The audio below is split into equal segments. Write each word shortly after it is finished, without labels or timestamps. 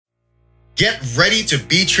Get ready to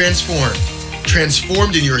be transformed.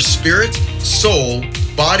 Transformed in your spirit, soul,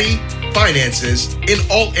 body, finances, in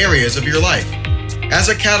all areas of your life. As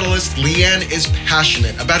a catalyst, Leanne is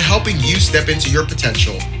passionate about helping you step into your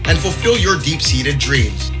potential and fulfill your deep-seated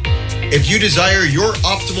dreams. If you desire your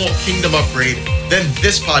optimal kingdom upgrade, then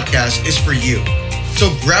this podcast is for you. So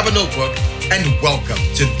grab a notebook and welcome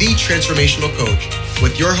to The Transformational Coach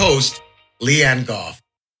with your host, Leanne Goff.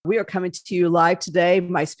 We are coming to you live today,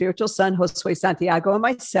 my spiritual son, Josue, Santiago, and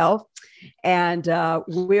myself. And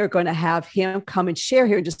we are going to have him come and share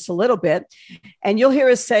here in just a little bit. And you'll hear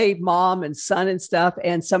us say mom and son and stuff.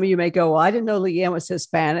 And some of you may go, well, I didn't know Leanne was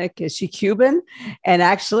Hispanic. Is she Cuban? And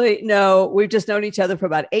actually, no, we've just known each other for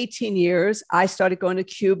about 18 years. I started going to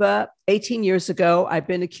Cuba 18 years ago. I've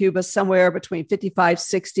been to Cuba somewhere between 55,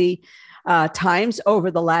 60 times over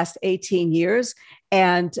the last 18 years.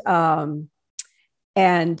 And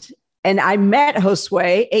I met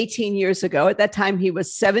Josue 18 years ago. At that time, he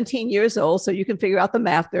was 17 years old. So you can figure out the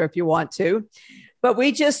math there if you want to. But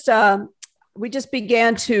we just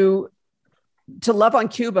began to love on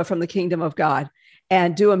Cuba from the kingdom of God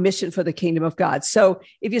and do a mission for the kingdom of God. So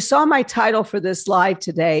if you saw my title for this live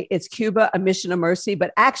today, it's Cuba, a mission of mercy,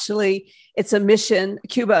 but actually it's a mission,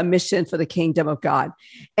 Cuba, a mission for the kingdom of God.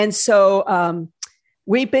 And so,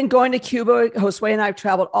 we've been going to Cuba. Josue and I have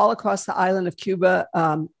traveled all across the island of Cuba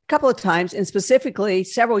a couple of times. And specifically,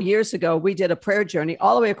 several years ago, we did a prayer journey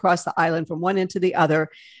all the way across the island from one end to the other,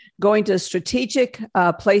 going to strategic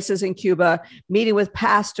places in Cuba, meeting with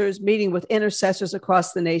pastors, meeting with intercessors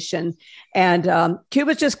across the nation. And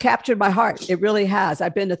Cuba's just captured my heart. It really has.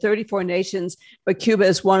 I've been to 34 nations, but Cuba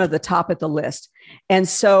is one of the top at the list. And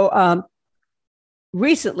so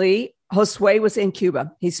recently, Josue was in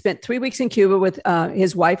Cuba. He spent 3 weeks in Cuba with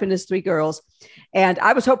his wife and his 3 girls. And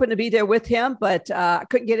I was hoping to be there with him, but I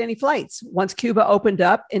couldn't get any flights. Once Cuba opened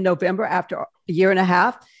up in November after a year and a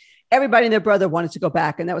half, everybody and their brother wanted to go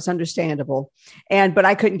back, and that was understandable. But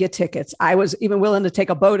I couldn't get tickets. I was even willing to take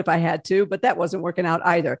a boat if I had to, but that wasn't working out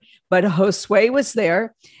either. But Josue was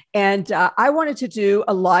there, and I wanted to do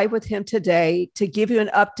a live with him today to give you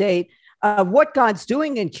an update of what God's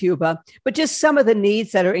doing in Cuba, but just some of the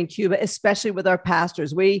needs that are in Cuba, especially with our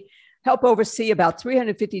pastors. We help oversee about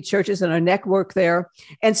 350 churches in our network there.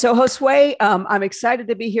 And so, Josue, I'm excited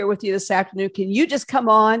to be here with you this afternoon. Can you just come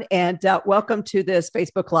on and welcome to this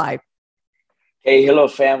Facebook Live? Hey, hello,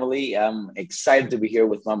 family. I'm excited to be here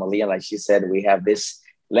with Mama Leah. Like she said, we have this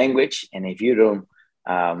language. And if you don't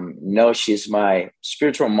know, she's my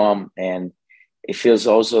spiritual mom. And it feels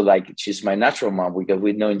also like she's my natural mom because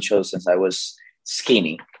we've known each other since I was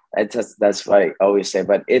skinny. That's why I always say,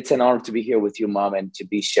 but it's an honor to be here with you, Mom, and to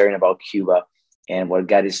be sharing about Cuba and what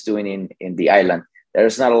God is doing in the island.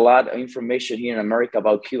 There's not a lot of information here in America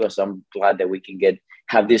about Cuba, so I'm glad that we can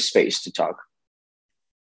have this space to talk.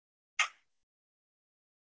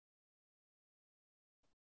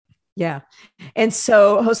 Yeah. And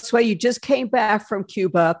so, Josue, you just came back from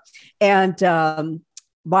Cuba, and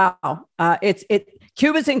wow,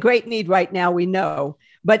 Cuba's in great need right now, we know,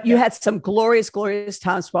 but you had some glorious, glorious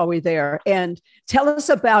times while we were there. And tell us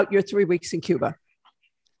about your 3 weeks in Cuba.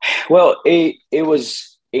 Well, it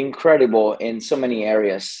was incredible in so many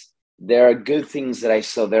areas. There are good things that I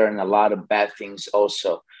saw there and a lot of bad things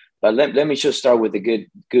also. But let me just start with the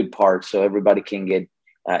good part so everybody can get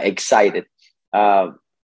excited. When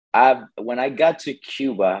I got to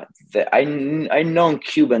Cuba, I known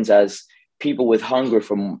Cubans as people with hunger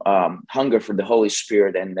for the Holy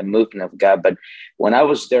Spirit and the movement of God. But when I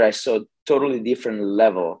was there, I saw a totally different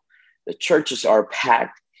level. The churches are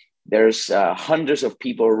packed. There's hundreds of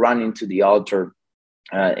people running to the altar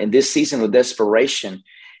in this season of desperation.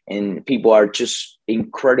 And people are just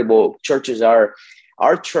incredible.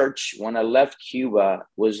 Our church, when I left Cuba,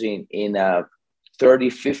 was in 30,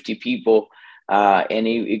 50 people. And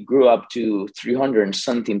it grew up to 300 and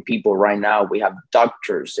something people right now. We have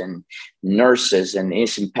doctors and nurses, and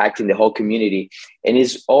it's impacting the whole community. And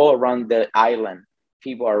it's all around the island.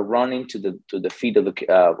 People are running to the feet of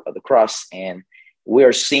the cross, and we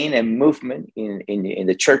are seeing a movement in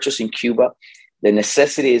the churches in Cuba. The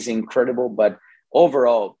necessity is incredible, but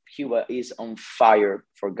overall, Cuba is on fire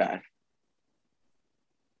for God.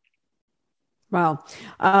 Wow.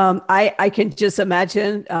 I can just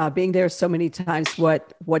imagine being there so many times,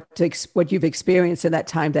 what you've experienced in that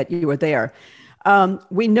time that you were there.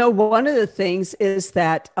 We know one of the things is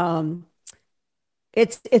that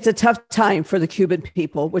it's a tough time for the Cuban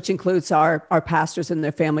people, which includes our pastors and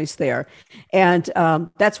their families there. And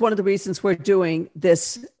that's one of the reasons we're doing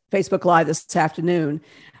this Facebook Live this afternoon.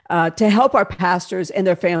 to help our pastors and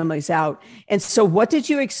their families out. And so what did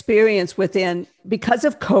you experience because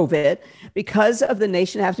of COVID, because of the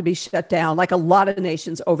nation have to be shut down, like a lot of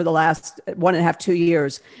nations over the last 1.5, 2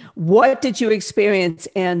 years, what did you experience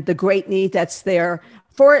and the great need that's there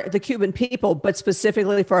for the Cuban people, but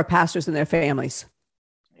specifically for our pastors and their families?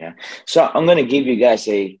 Yeah. So I'm going to give you guys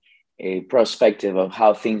a perspective of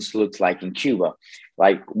how things looked like in Cuba.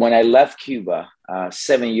 Like when I left Cuba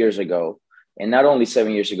 7 years ago, and not only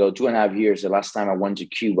 7 years ago, 2.5 years, the last time I went to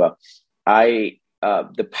Cuba, the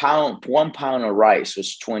 1 pound of rice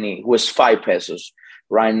was 5 pesos.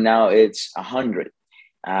 Right now it's 100.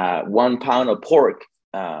 1 pound of pork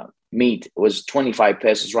meat was 25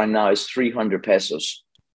 pesos. Right now it's 300 pesos.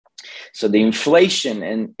 So the inflation,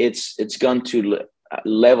 and it's gone to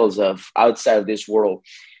levels of outside of this world,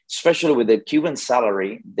 especially with the Cuban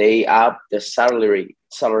salary. They up the salary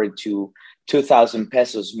to 2,000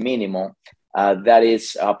 pesos minimum. That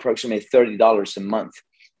is approximately $30 a month.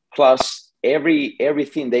 Plus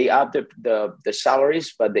everything, they up the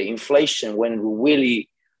salaries, but the inflation went really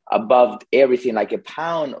above everything. Like a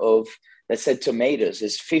pound of, let's say, tomatoes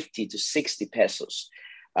is 50 to 60 pesos.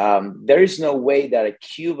 There is no way that a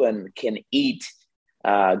Cuban can eat,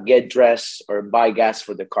 get dressed, or buy gas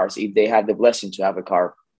for the cars if they had the blessing to have a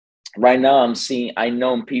car. Right now, I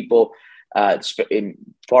know people, in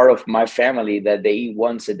part of my family, that they eat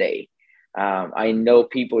once a day. I know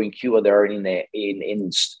people in Cuba that are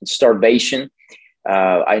in starvation.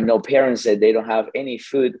 I know parents that they don't have any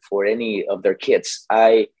food for any of their kids.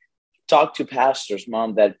 I talked to pastors,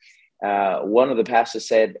 Mom, that one of the pastors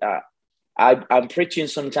said, I'm preaching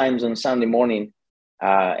sometimes on Sunday morning,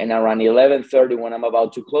 and around 11:30 when I'm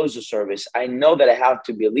about to close the service, I know that I have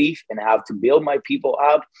to believe and I have to build my people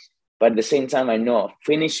up. But at the same time, I know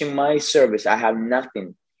finishing my service, I have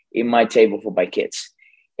nothing in my table for my kids.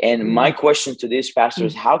 And my question to this pastor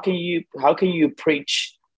is, how can you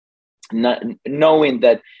preach knowing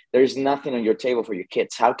that there's nothing on your table for your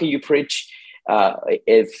kids? How can you preach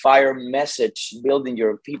a fire message, building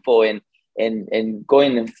your people and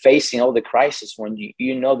going and facing all the crisis when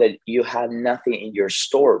you know that you have nothing in your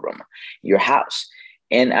storeroom, your house?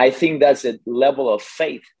 And I think that's a level of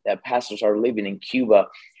faith that pastors are living in Cuba.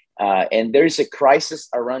 And there is a crisis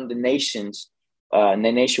around the nation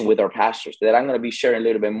with our pastors that I'm going to be sharing a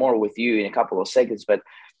little bit more with you in a couple of seconds. But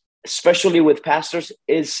especially with pastors,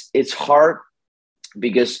 it's hard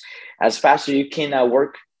because as pastor, you cannot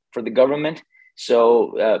work for the government.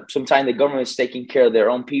 So sometimes the government is taking care of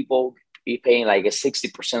their own people, paying like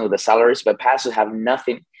 60% of the salaries, but pastors have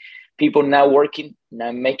nothing. People not working,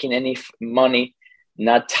 not making any money,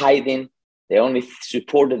 not tithing. The only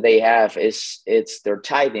support that they have it's their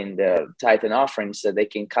tithing, the tithe and offerings that they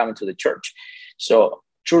can come into the church. So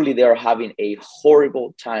truly, they are having a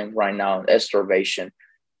horrible time right now, starvation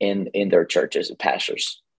in their churches and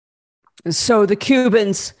pastors. So the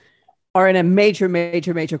Cubans are in a major,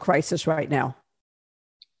 major, major crisis right now.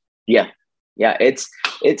 Yeah,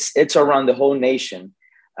 it's around the whole nation.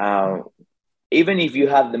 Even if you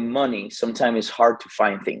have the money, sometimes it's hard to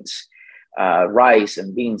find things. Rice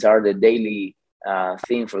and beans are the daily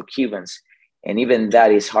thing for Cubans, and even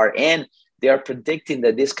that is hard. And they are predicting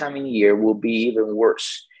that this coming year will be even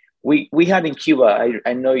worse. We had in Cuba,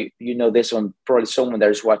 I know you know this one, probably someone that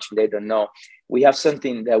is watching, they don't know. We have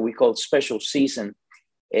something that we call special season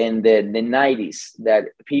in the 90s, that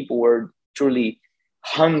people were truly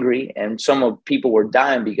hungry and some of people were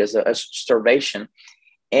dying because of starvation.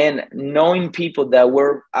 And knowing people that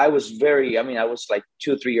I was like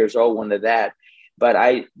 2 or 3 years old when of that, but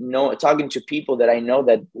I know, talking to people that I know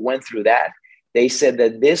that went through that, they said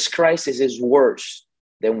that this crisis is worse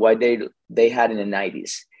than what they had in the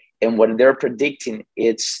 90s. And what they're predicting,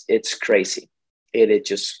 it's crazy. It is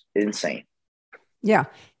just insane. Yeah.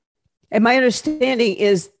 And my understanding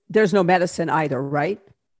is there's no medicine either, right?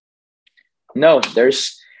 No,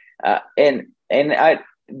 there's, I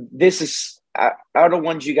don't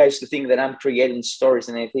want you guys to think that I'm creating stories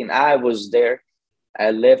and anything. I was there.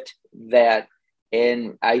 I lived that.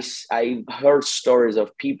 And I heard stories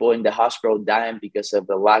of people in the hospital dying because of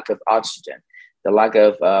the lack of oxygen, the lack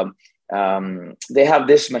of, they have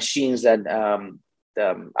these machines that,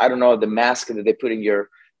 I don't know, the mask that they put in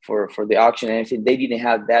for the oxygen and anything. They didn't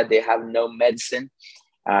have that. They have no medicine.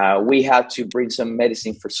 We had to bring some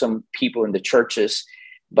medicine for some people in the churches.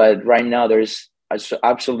 But right now there's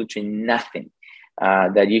absolutely nothing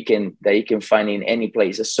that you can find in any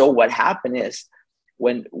place. So what happened is,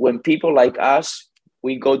 when people like us,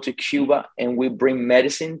 we go to Cuba and we bring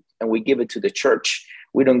medicine and we give it to the church.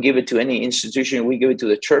 We don't give it to any institution. We give it to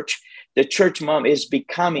the church. The church, Mom, is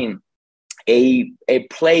becoming a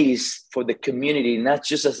place for the community, not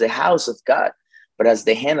just as the house of God, but as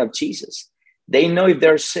the hand of Jesus. They know if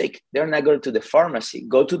they're sick, they're not going to the pharmacy,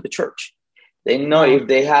 go to the church. They know if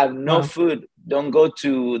they have no food, don't go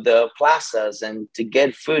to the plazas and to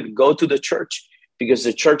get food, go to the church, because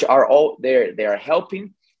the church are all there. They are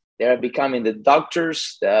helping. They are becoming the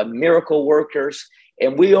doctors, the miracle workers,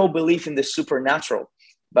 and we all believe in the supernatural.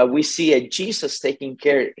 But we see a Jesus taking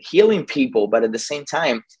care, healing people, but at the same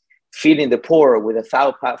time, feeding the poor with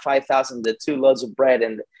 5,000, the 2 loaves of bread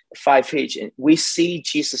and 5 fish. And we see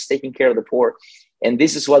Jesus taking care of the poor. And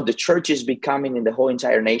this is what the church is becoming in the whole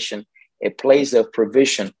entire nation, a place of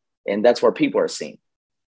provision. And that's where people are seeing.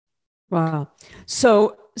 Wow.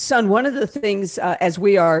 So, son, one of the things, as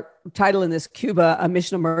we are titling this Cuba, a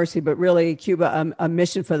mission of mercy, but really Cuba, a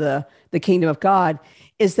mission for the kingdom of God,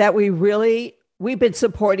 is that we've been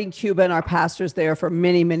supporting Cuba and our pastors there for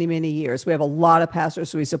many, many, many years. We have a lot of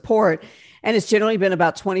pastors we support, and it's generally been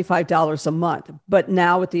about $25 a month. But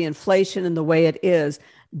now with the inflation and the way it is,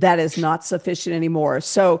 that is not sufficient anymore.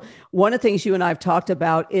 So one of the things you and I have talked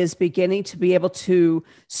about is beginning to be able to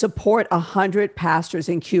support 100 pastors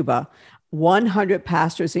in Cuba, 100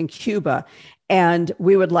 pastors in Cuba. And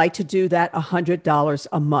we would like to do that $100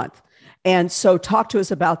 a month. And so talk to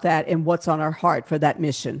us about that and what's on our heart for that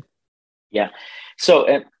mission. Yeah. So,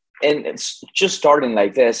 and it's just starting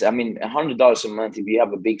like this. I mean, $100 a month, if you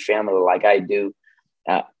have a big family like I do,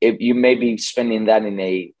 if you may be spending that in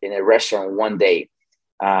a restaurant one day,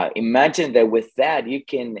 imagine that with that, you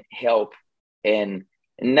can help and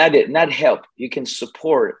not help, you can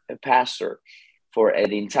support a pastor for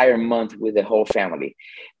an entire month with the whole family.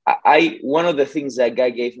 One of the things that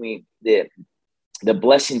God gave me the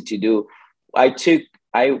blessing to do, I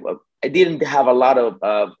didn't have a lot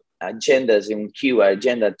of agendas in Cuba,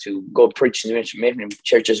 to go preach in many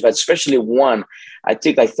churches, but especially one, I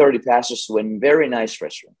took like 30 pastors to a very nice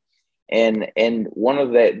restaurant. And one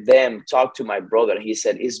of them talked to my brother. He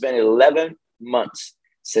said, it's been 11 months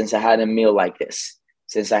since I had a meal like this,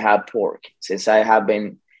 since I had pork, since I have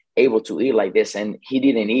been able to eat like this. And he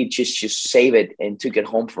didn't eat, just save it and took it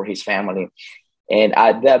home for his family. And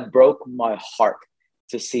that broke my heart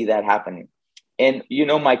to see that happening. And,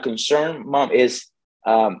 my concern, Mom, is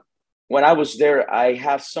when I was there, I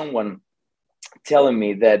have someone telling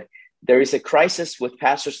me that there is a crisis with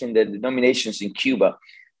pastors in the denominations in Cuba.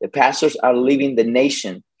 The pastors are leaving the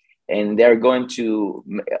nation and they're going to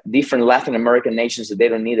different Latin American nations that they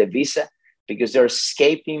don't need a visa because they're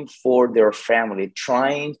escaping for their family,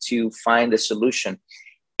 trying to find a solution.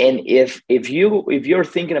 And if you're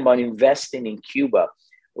thinking about investing in Cuba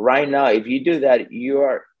right now, if you do that,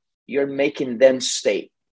 you're making them stay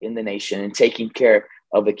in the nation and taking care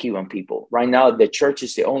of the Cuban people. Right now, the church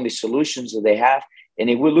is the only solutions that they have. And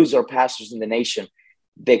if we lose our pastors in the nation,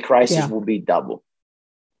 the crisis will be double.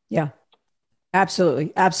 Yeah,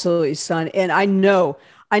 absolutely. Absolutely, son. And I know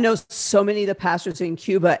so many of the pastors in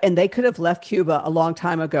Cuba, and they could have left Cuba a long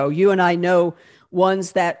time ago. You and I know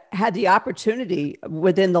ones that had the opportunity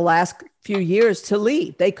within the last few years to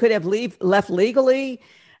leave. They could have left legally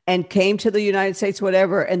and came to the United States,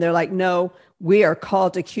 whatever. And they're like, no, we are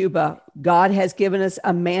called to Cuba. God has given us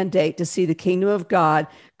a mandate to see the kingdom of God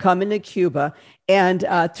come into Cuba. And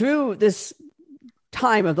through this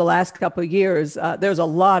time of the last couple of years, there's a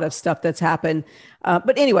lot of stuff that's happened.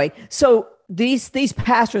 But anyway, so these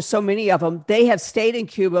pastors, so many of them, they have stayed in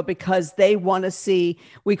Cuba because they want to see,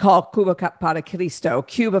 we call Cuba para Cristo,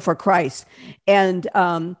 Cuba for Christ. And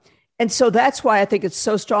so that's why I think it's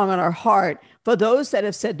so strong on our heart for those that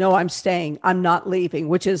have said, no, I'm staying, I'm not leaving,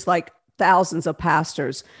 which is like thousands of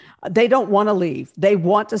pastors. They don't want to leave. They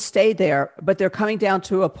want to stay there, but they're coming down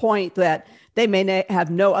to a point that they may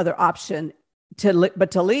have no other option to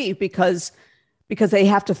leave because they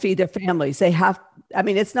have to feed their families.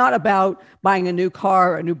 It's not about buying a new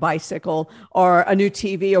car or a new bicycle or a new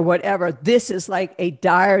TV or whatever. This is like a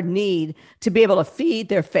dire need to be able to feed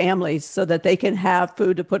their families so that they can have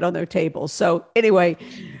food to put on their table. So anyway,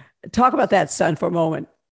 talk about that, son, for a moment.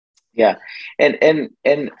 Yeah. And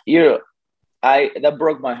that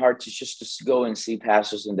broke my heart to go and see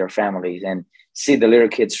pastors and their families and see the little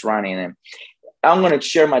kids running. And I'm going to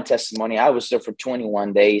share my testimony. I was there for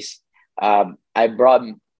 21 days. I brought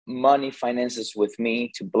money, finances with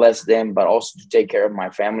me to bless them, but also to take care of my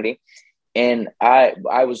family. And I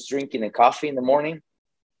was drinking a coffee in the morning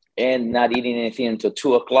and not eating anything until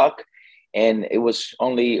 2:00. And it was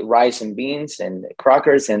only rice and beans and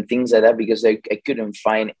crackers and things like that because I couldn't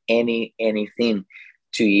find anything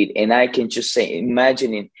to eat. And I can just say,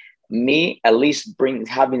 imagining me at least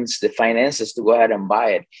having the finances to go ahead and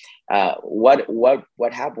buy it.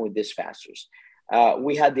 What happened with these pastors?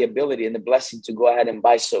 we had the ability and the blessing to go ahead and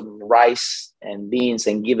buy some rice and beans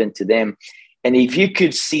and give it to them. And if you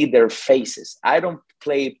could see their faces, I don't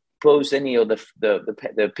post any of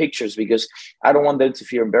the pictures because I don't want them to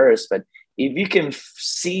feel embarrassed. But if you can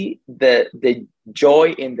see the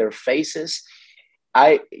joy in their faces,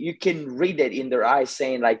 you can read it in their eyes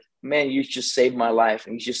saying like, man, you just saved my life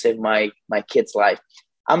and you just saved my kid's life.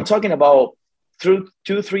 I'm talking about through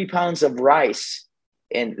 2-3 pounds of rice.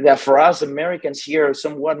 And that for us Americans here,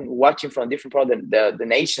 someone watching from different part of the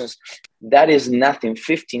nations, that is nothing.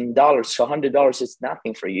 $15 to $100 is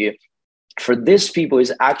nothing for you. For these people,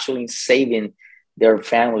 is actually saving their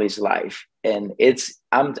family's life. And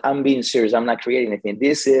I'm being serious. I'm not creating anything.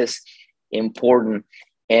 This is important,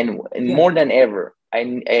 and more than ever,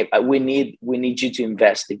 we need you to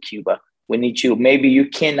invest in Cuba. We need you. Maybe you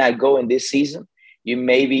cannot go in this season. You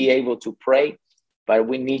may be able to pray, but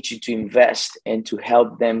we need you to invest and to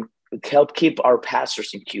help keep our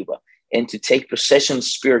pastors in Cuba and to take possession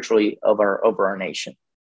spiritually of our nation.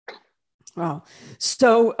 Wow.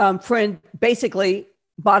 So, friend, basically,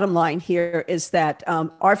 bottom line here is that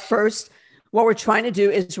what we're trying to do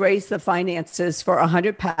is raise the finances for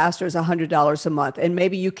 100 pastors, $100 a month. And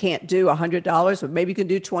maybe you can't do $100, but maybe you can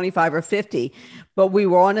do 25 or 50. But we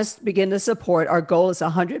want to begin to support. Our goal is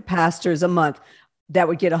 100 pastors a month that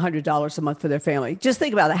would get $100 a month for their family. Just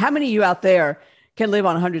think about it. How many of you out there can live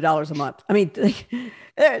on $100 a month? I mean,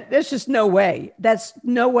 there's just no way. That's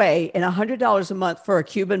no way. And $100 a month for a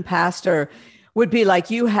Cuban pastor would be like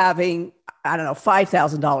you having, I don't know,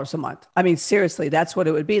 $5,000 a month. I mean, seriously, that's what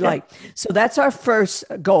it would be like. So that's our first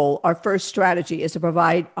goal. Our first strategy is to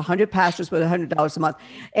provide 100 pastors with $100 a month.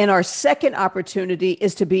 And our second opportunity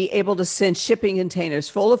is to be able to send shipping containers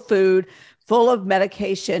full of food, full of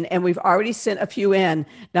medication, and we've already sent a few in.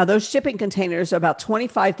 Now, those shipping containers are about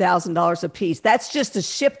 $25,000 a piece. That's just to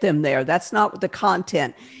ship them there. That's not the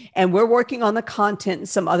content. And we're working on the content in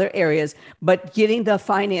some other areas, but getting the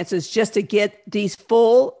finances just to get these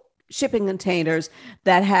full shipping containers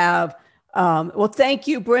that have, well, thank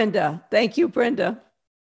you, Brenda. Thank you, Brenda.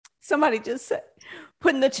 Somebody just said,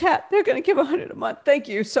 put in the chat, they're going to give 100 a month. Thank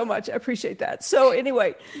you so much. I appreciate that. So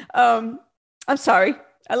anyway, I'm sorry.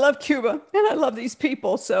 I love Cuba and I love these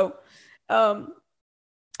people. So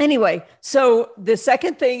anyway, so the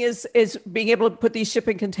second thing is being able to put these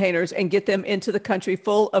shipping containers and get them into the country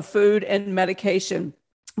full of food and medication.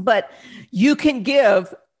 But you can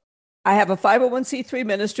give. I have a 501c3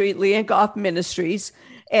 ministry, Leanne Goff Ministries,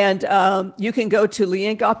 and you can go to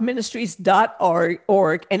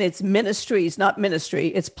leannegoffministries.org, and it's ministries, not ministry.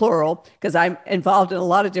 It's plural because I'm involved in a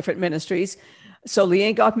lot of different ministries. So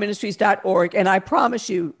leannegoffministries.org, and I promise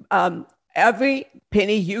you, every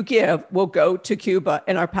penny you give will go to Cuba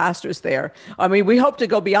and our pastors there. I mean, we hope to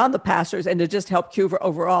go beyond the pastors and to just help Cuba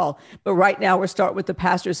overall. But right now, we're starting with the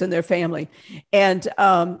pastors and their family. And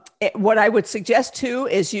what I would suggest, too,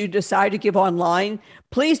 is you decide to give online.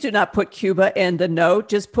 Please do not put Cuba in the note.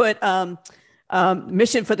 Just put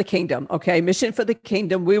Mission for the Kingdom. Okay, Mission for the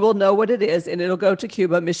Kingdom. We will know what it is, and it'll go to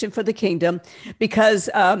Cuba, Mission for the Kingdom, because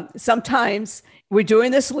sometimes we're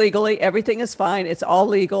doing this legally. Everything is fine. It's all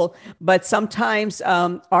legal. But sometimes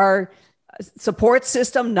our support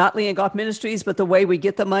system, not Leanne Goff Ministries, but the way we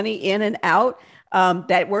get the money in and out,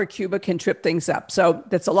 that where Cuba can trip things up. So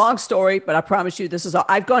that's a long story, but I promise you this is all.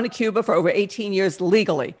 I've gone to Cuba for over 18 years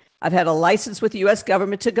legally. I've had a license with the U.S.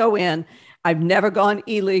 government to go in. I've never gone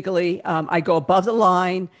illegally. I go above the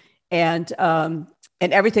line, and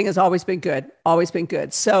everything has always been good, always been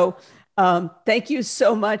good. So thank you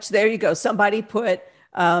so much. There you go. Somebody put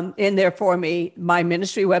in there for me my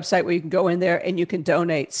ministry website where you can go in there and you can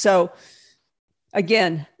donate. So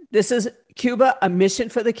again, this is Cuba, a mission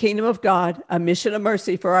for the kingdom of God, a mission of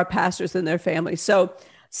mercy for our pastors and their families. So,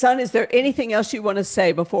 son, is there anything else you want to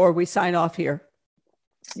say before we sign off here?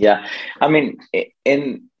 Yeah, I mean,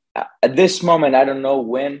 at this moment, I don't know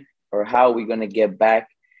when or how we're going to get back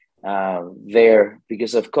there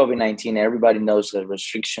because of COVID-19. Everybody knows the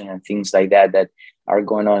restriction and things like that are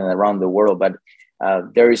going on around the world. But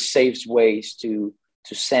there is safe ways to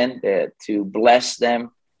send, to bless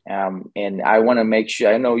them. And I want to make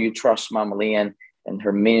sure, I know you trust Mama Leanne and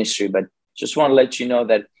her ministry, but just want to let you know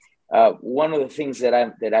that one of the things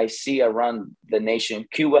that I see around the nation,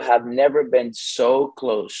 Cuba have never been so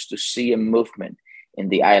close to see a movement in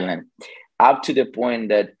the island, up to the point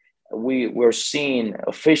that we're seeing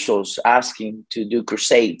officials asking to do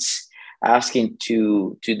crusades, asking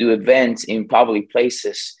to do events in public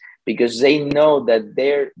places, because they know that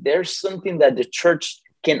there's something that the church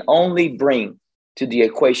can only bring to the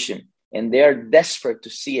equation. And they're desperate to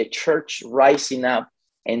see a church rising up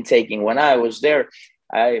and taking. When I was there,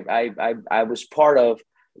 I was part of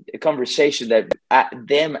a conversation that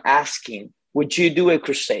them asking, would you do a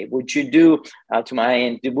crusade? Would you do to my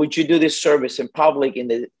end? Would you do this service in public in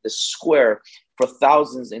the square for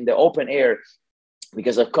thousands in the open air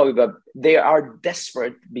because of COVID? But they are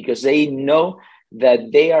desperate because they know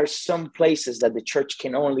that they are some places that the church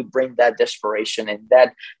can only bring that desperation and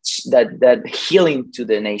that healing to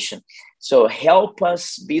the nation. So help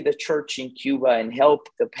us be the church in Cuba and help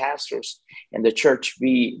the pastors and the church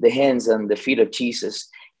be the hands and the feet of Jesus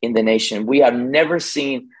in the nation. I've never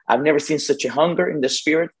seen such a hunger in the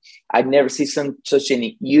spirit. I've never seen such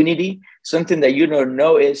a unity. Something that you don't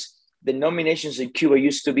know is the denominations in Cuba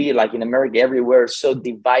used to be like in America everywhere, so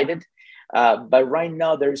divided. But right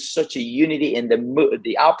now there's such a unity in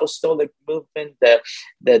the apostolic movement,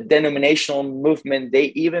 the denominational movement. They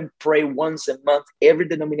even pray once a month. Every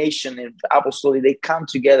denomination in apostolic, they come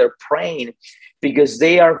together praying because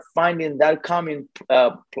they are finding that common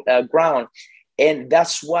ground. And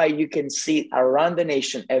that's why you can see around the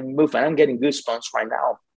nation a movement. I'm getting goosebumps right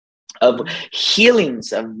now of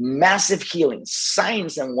healings, of massive healings,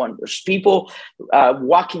 signs and wonders. People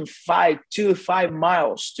walking 5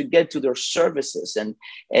 miles to get to their services,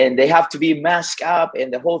 and they have to be masked up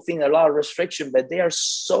and the whole thing, a lot of restriction, but they are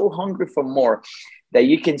so hungry for more that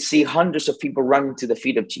you can see hundreds of people running to the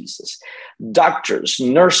feet of Jesus. Doctors,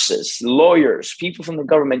 nurses, lawyers, people from the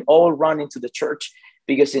government all running to the church,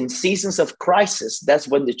 because in seasons of crisis, that's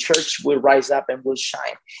when the church will rise up and will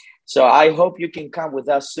shine. So I hope you can come with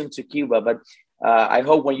us soon to Cuba. But I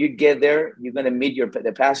hope when you get there, you're going to meet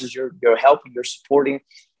the pastors you're helping, you're supporting.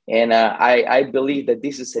 And I believe that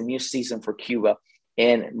this is a new season for Cuba.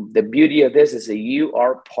 And the beauty of this is that you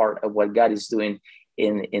are part of what God is doing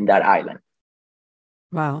in that island.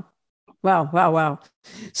 Wow.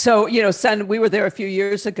 So, son, we were there a few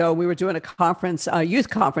years ago. We were doing a conference, a youth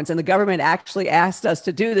conference, and the government actually asked us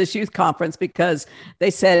to do this youth conference because they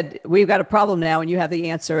said, we've got a problem now and you have the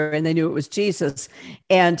answer. And they knew it was Jesus.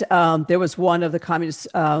 And there was one of the communist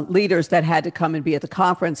leaders that had to come and be at the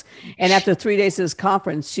conference. And after 3 days of this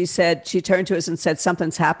conference, she turned to us and said,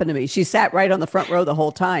 something's happened to me. She sat right on the front row the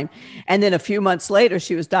whole time. And then a few months later,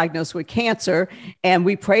 she was diagnosed with cancer, and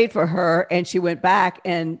we prayed for her, and she went back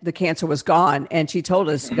and the cancer was gone. And she told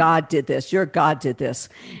us, God did this. Your God did this.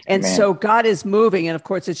 And Amen. So God is moving. And of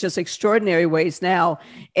course, it's just extraordinary ways now.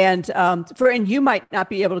 And you might not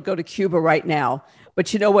be able to go to Cuba right now,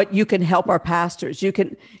 but you know what? You can help our pastors. You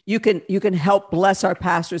can help bless our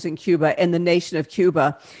pastors in Cuba and the nation of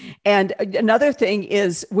Cuba. And another thing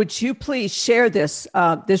is, would you please share this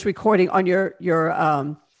recording on your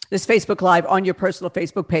this Facebook Live on your personal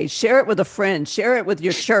Facebook page? Share it with a friend. Share it with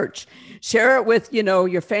your church. Share it with,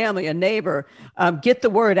 your family, a neighbor. Get the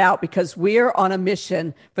word out, because we're on a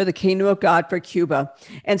mission for the kingdom of God for Cuba.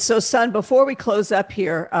 And so, son, before we close up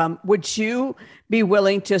here, would you be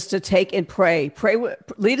willing just to take and pray,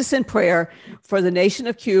 lead us in prayer for the nation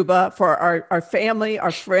of Cuba, for our family,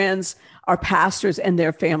 our friends, our pastors and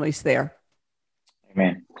their families there?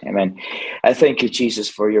 Amen. Amen. I thank you, Jesus,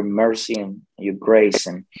 for your mercy and your grace.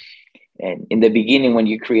 And in the beginning, when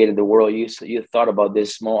you created the world, you thought about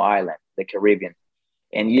this small island, the Caribbean.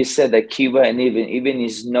 And you said that Cuba and even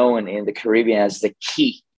is known in the Caribbean as the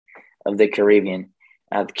key of the Caribbean.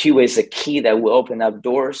 Cuba is a key that will open up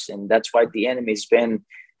doors. And that's why the enemy has been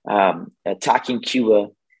attacking Cuba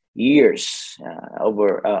years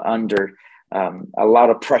under a lot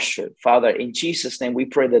of pressure. Father, in Jesus' name, we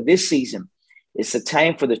pray that this season, it's a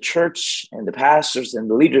time for the church and the pastors and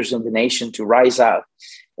the leaders of the nation to rise up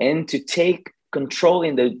and to take control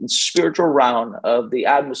in the spiritual realm of the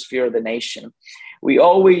atmosphere of the nation. We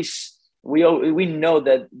know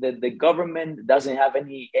that the government doesn't have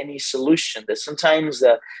any solution. That sometimes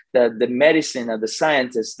the medicine or the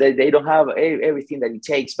scientists, they don't have everything that it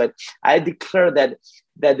takes. But I declare that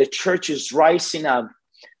the church is rising up,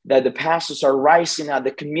 that the pastors are rising up,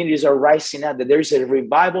 the communities are rising up, that there's a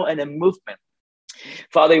revival and a movement.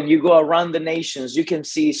 Father, if you go around the nations, you can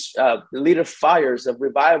see little fires of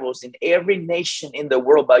revivals in every nation in the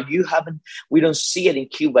world, but we don't see it in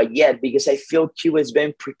Cuba yet, because I feel Cuba is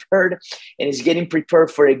being prepared and is getting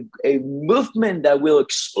prepared for a movement that will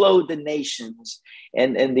explode the nations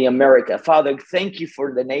and the America. Father, thank you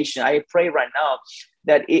for the nation. I pray right now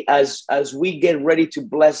that as we get ready to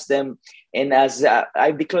bless them, and as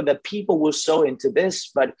I declare that people will sow into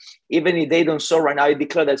this, but even if they don't sow right now, I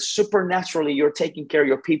declare that supernaturally you're taking care of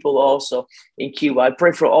your people also in Cuba. I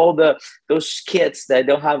pray for all those kids that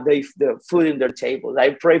don't have the food in their tables.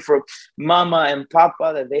 I pray for mama and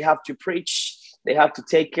papa that they have to preach. They have to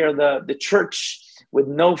take care of the church with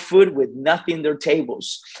no food, with nothing in their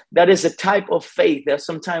tables. That is a type of faith that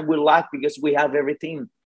sometimes we lack because we have everything.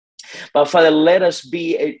 But Father, let us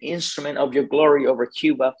be an instrument of your glory over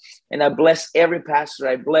Cuba. And I bless every pastor.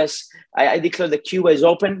 I declare that Cuba is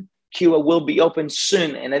open. Cuba will be open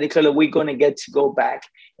soon. And I declare that we're going to get to go back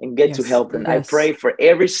and get to help them. I pray for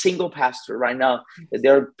every single pastor right now that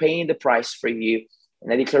they're paying the price for you.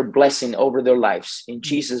 And I declare blessing over their lives. In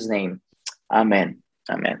Jesus' name, amen.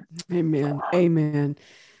 Amen. Amen. Amen.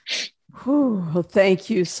 Whew. Well, thank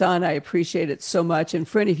you, son. I appreciate it so much. And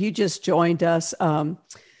friend, if you just joined us,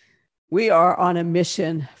 we are on a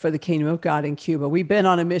mission for the kingdom of God in Cuba. We've been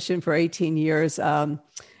on a mission for 18 years.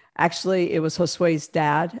 Actually, it was Josue's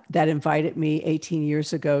dad that invited me 18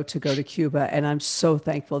 years ago to go to Cuba. And I'm so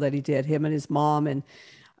thankful that he did. Him and his mom and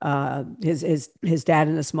his dad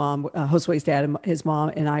and his mom, Josue's dad and his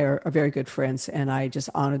mom and I are very good friends. And I just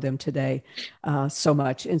honor them today so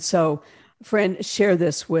much. And so, friend, share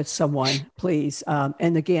this with someone, please.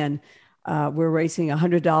 And again, we're raising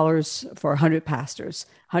 $100 for 100 pastors,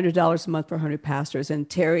 $100 a month for 100 pastors. And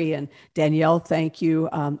Terry and Danielle, thank you.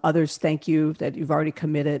 Others, thank you that you've already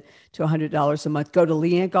committed to $100 a month. Go to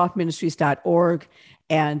leannegoffministries.org.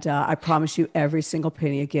 And I promise you every single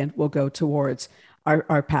penny, again, will go towards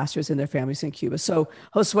our pastors and their families in Cuba. So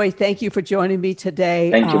Josue, thank you for joining me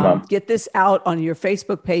today. Thank you, Mom. Get this out on your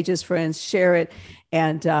Facebook pages, friends, share it.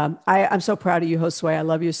 And I'm so proud of you, Josue. I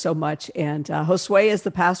love you so much. And Josue is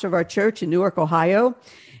the pastor of our church in Newark, Ohio.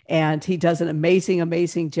 And he does an amazing,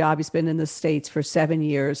 amazing job. He's been in the States for 7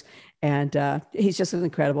 years. And he's just an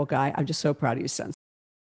incredible guy. I'm just so proud of you, son.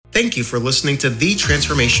 Thank you for listening to The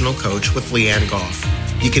Transformational Coach with Leanne Goff.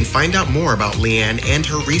 You can find out more about Leanne and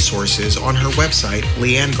her resources on her website,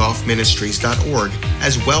 leannegoffministries.org,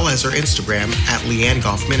 as well as her Instagram at Leanne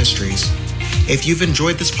Goff Ministries. If you've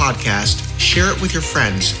enjoyed this podcast, share it with your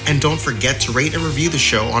friends, and don't forget to rate and review the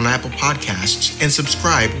show on Apple Podcasts and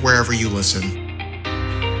subscribe wherever you listen.